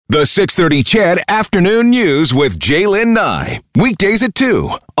The 6:30 CHED Afternoon News with Jaylen Nye. Weekdays at 2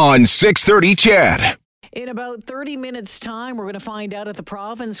 on 6:30 CHED. In about 30 minutes' time, we're going to find out if the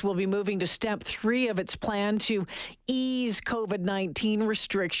province will be moving to Step 3 of its plan to ease COVID-19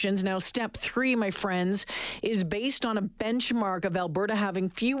 restrictions. Now, Step 3, my friends, is based on a benchmark of Alberta having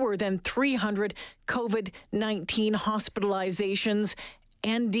fewer than 300 COVID-19 hospitalizations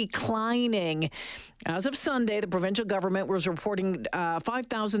and declining. As of Sunday, the provincial government was reporting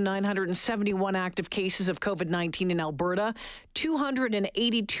 5,971 active cases of COVID-19 in Alberta,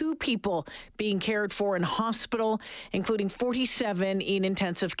 282 people being cared for in hospital, including 47 in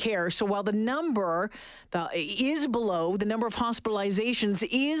intensive care. So while the number is below, the number of hospitalizations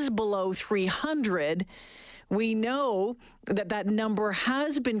is below 300, we know that that number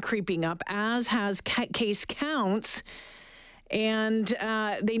has been creeping up, as has case counts. And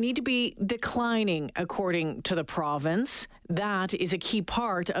they need to be declining, according to the province. That is a key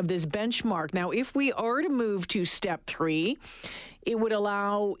part of this benchmark. Now, if we are to move to Step 3, it would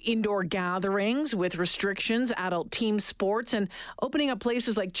allow indoor gatherings with restrictions, adult team sports, and opening up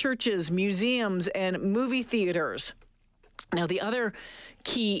places like churches, museums, and movie theaters. Now, the other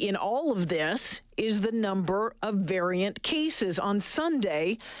key in all of this is the number of variant cases. On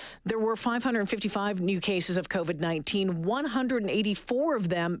Sunday, there were 555 new cases of COVID-19, 184 of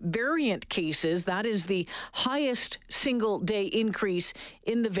them variant cases. That is the highest single-day increase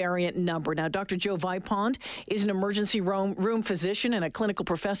in the variant number. Now, Dr. Joe Vipond is an emergency room physician and a clinical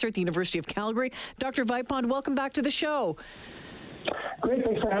professor at the University of Calgary. Dr. Vipond, welcome back to the show. Great,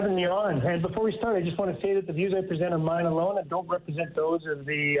 thanks for having me on. And before we start, I just want to say that the views I present are mine alone and don't represent those of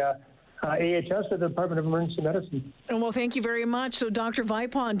the AHS or the Department of Emergency Medicine. Well, thank you very much. So, Dr.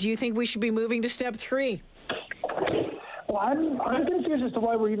 Vipond, do you think we should be moving to Step 3? Well, I'm confused as to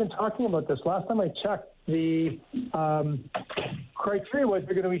why we're even talking about this. Last time I checked, the criteria was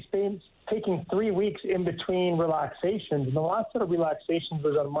they're going to be taking 3 weeks in between relaxations. And the last set of relaxations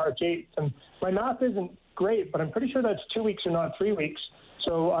was on March 8th. And my math isn't great, but I'm pretty sure that's 2 weeks or not 3 weeks.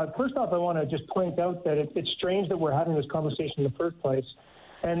 So first off, I want to just point out that it's strange that we're having this conversation in the first place.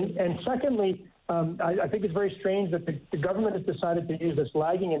 And secondly, I think it's very strange that the government has decided to use this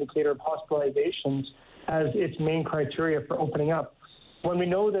lagging indicator of hospitalizations as its main criteria for opening up, when we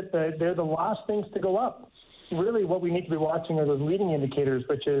know that they're the last things to go up. Really, what we need to be watching are those leading indicators,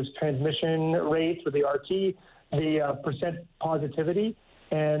 which is transmission rates with the RT, the percent positivity,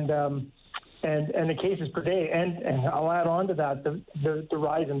 and the cases per day, and I'll add on to that the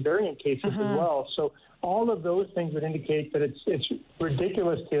rise in variant cases as well. So all of those things would indicate that it's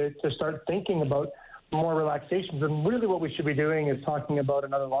ridiculous to start thinking about more relaxations. And really what we should be doing is talking about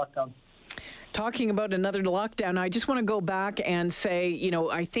another lockdown. Talking about another lockdown, I just want to go back and say,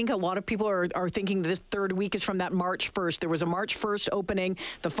 I think a lot of people are thinking this third week is from that March 1st. There was a March 1st opening.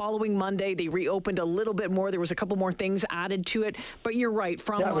 The following Monday, they reopened a little bit more. There was a couple more things added to it. But you're right,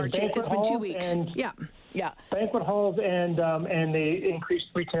 from March 8th, it's been 2 weeks. Yeah. Banquet halls and they increased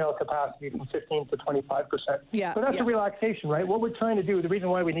retail capacity from 15 to 25%. Yeah. So that's a relaxation, right? What we're trying to do, the reason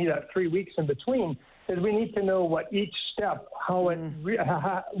why we need that 3 weeks in between, is we need to know what each step,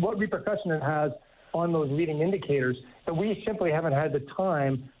 what repercussion it has on those leading indicators. And we simply haven't had the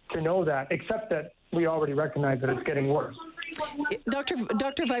time to know that, except that we already recognize that it's getting worse. Dr.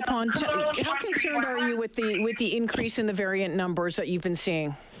 Vipond, how concerned are you with the increase in the variant numbers that you've been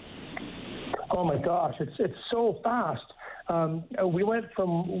seeing? Oh my gosh, it's so fast. We went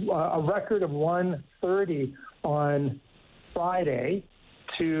from a record of 130 on Friday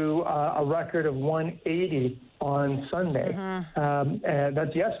to a record of 180 on Sunday. And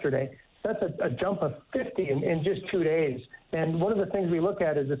that's yesterday. That's a jump of 50 in just 2 days. And one of the things we look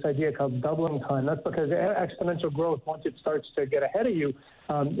at is this idea called doubling time. That's because exponential growth, once it starts to get ahead of you,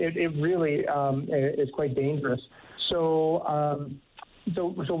 it really is quite dangerous. So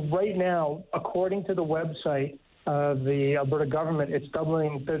right now, according to the website of the Alberta government, it's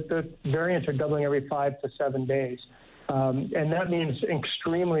doubling. The variants are doubling every 5 to 7 days. And that means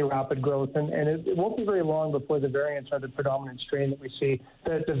extremely rapid growth. And it won't be very long before the variants are the predominant strain that we see.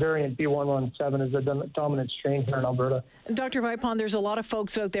 The variant B117 is the dominant strain here in Alberta. Dr. Vipond, there's a lot of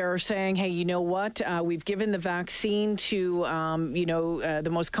folks out there are saying, hey, you know what? We've given the vaccine to, the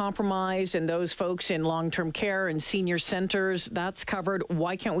most compromised and those folks in long-term care and senior centers. That's covered.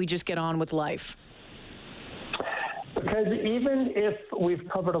 Why can't we just get on with life? Because even if we've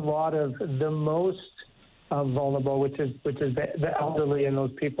covered a lot of the most vulnerable, which is the elderly and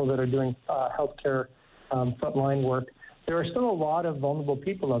those people that are doing healthcare frontline work, there are still a lot of vulnerable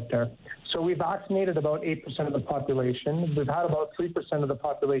people out there. So we vaccinated about 8% of the population. We've had about 3% of the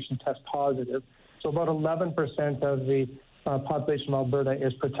population test positive. So about 11% of the population of Alberta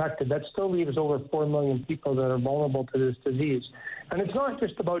is protected, that still leaves over 4 million people that are vulnerable to this disease. And it's not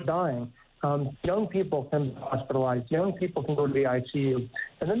just about dying. Young people can be hospitalized. Young people can go to the ICU.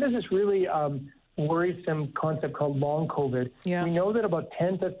 And then there's this really worrisome concept called long COVID. Yeah. We know that about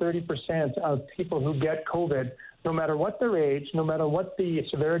 10 to 30% of people who get COVID, no matter what their age, no matter what the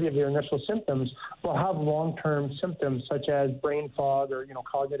severity of their initial symptoms, will have long-term symptoms such as brain fog or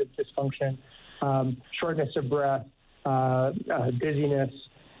cognitive dysfunction, shortness of breath, dizziness,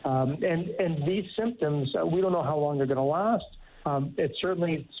 and these symptoms, we don't know how long they're going to last. It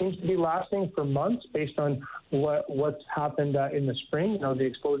certainly seems to be lasting for months based on what's happened in the spring, the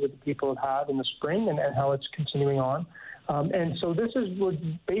exposure that people have had in the spring and how it's continuing on. And so this is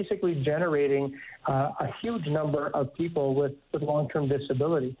basically generating a huge number of people with long-term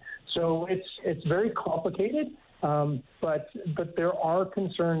disability. So it's very complicated, but there are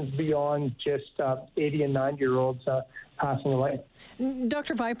concerns beyond just 80 and 90-year-olds passing away.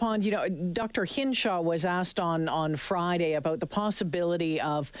 Dr. Vipond, Dr. Hinshaw was asked on Friday about the possibility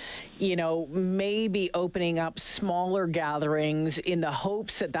of, maybe opening up smaller gatherings in the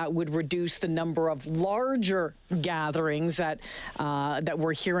hopes that would reduce the number of larger gatherings that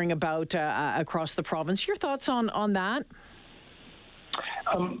we're hearing about across the province. Your thoughts on that?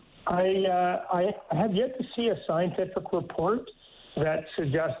 I have yet to see a scientific report that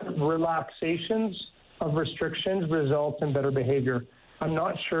suggests that relaxations of restrictions result in better behavior. I'm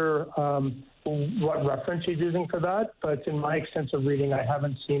not sure what reference he's using for that, but in my extensive reading, I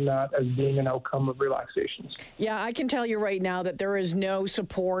haven't seen that as being an outcome of relaxations. Yeah, I can tell you right now that there is no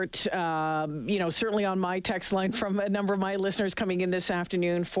support, certainly on my text line from a number of my listeners coming in this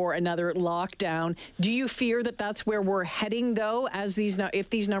afternoon for another lockdown. Do you fear that that's where we're heading, though, if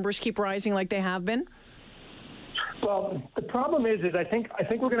these numbers keep rising like they have been? Well, the problem is I think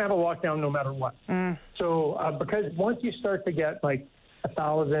we're going to have a lockdown no matter what. So because once you start to get like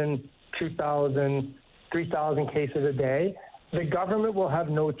 1,000, 2,000, 3,000 cases a day, the government will have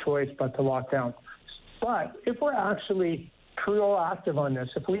no choice but to lock down. But if we're actually proactive on this,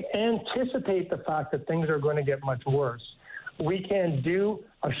 if we anticipate the fact that things are going to get much worse, we can do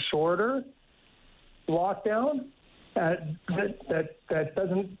a shorter lockdown. That has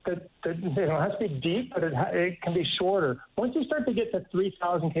to be deep, but it can be shorter. Once you start to get to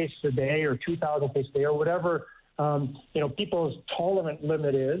 3,000 cases a day or 2,000 cases a day or whatever, people's tolerant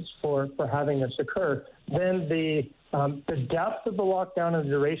limit is for having this occur, then the depth of the lockdown and the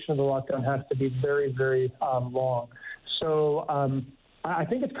duration of the lockdown has to be very, very long. So I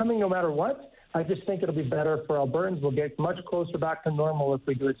think it's coming no matter what. I just think it'll be better for Albertans. We'll get much closer back to normal if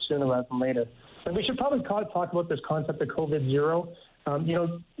we do it sooner rather than later. And we should probably talk about this concept of COVID zero.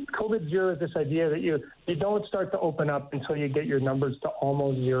 COVID zero is this idea that you don't start to open up until you get your numbers to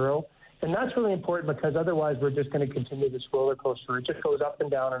almost zero. And that's really important because otherwise we're just going to continue this roller coaster. It just goes up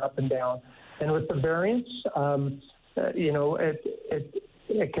and down and up and down. And with the variants,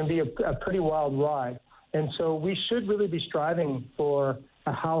 it can be a pretty wild ride. And so we should really be striving for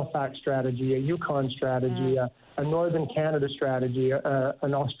a Halifax strategy, a Yukon strategy, a Northern Canada strategy,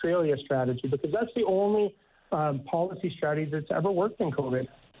 an Australia strategy, because that's the only policy strategy that's ever worked in COVID.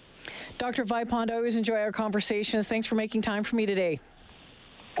 Dr. Vipond, I always enjoy our conversations. Thanks for making time for me today.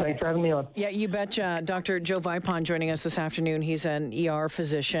 Thanks for having me on. Yeah, you betcha. Dr. Joe Vipond joining us this afternoon. He's an ER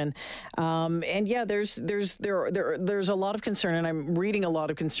physician. And yeah, there's a lot of concern, and I'm reading a lot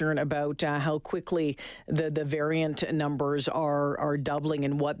of concern about how quickly the variant numbers are doubling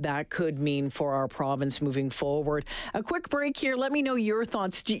and what that could mean for our province moving forward. A quick break here. Let me know your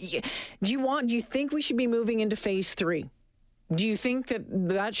thoughts. Do you think we should be moving into phase 3? Do you think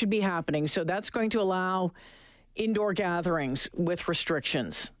that should be happening? So that's going to allow indoor gatherings with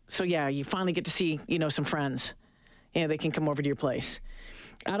restrictions. So yeah, you finally get to see, some friends. They can come over to your place.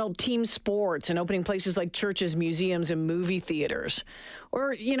 Adult team sports and opening places like churches, museums, and movie theaters.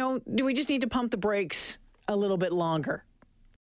 Or, do we just need to pump the brakes a little bit longer?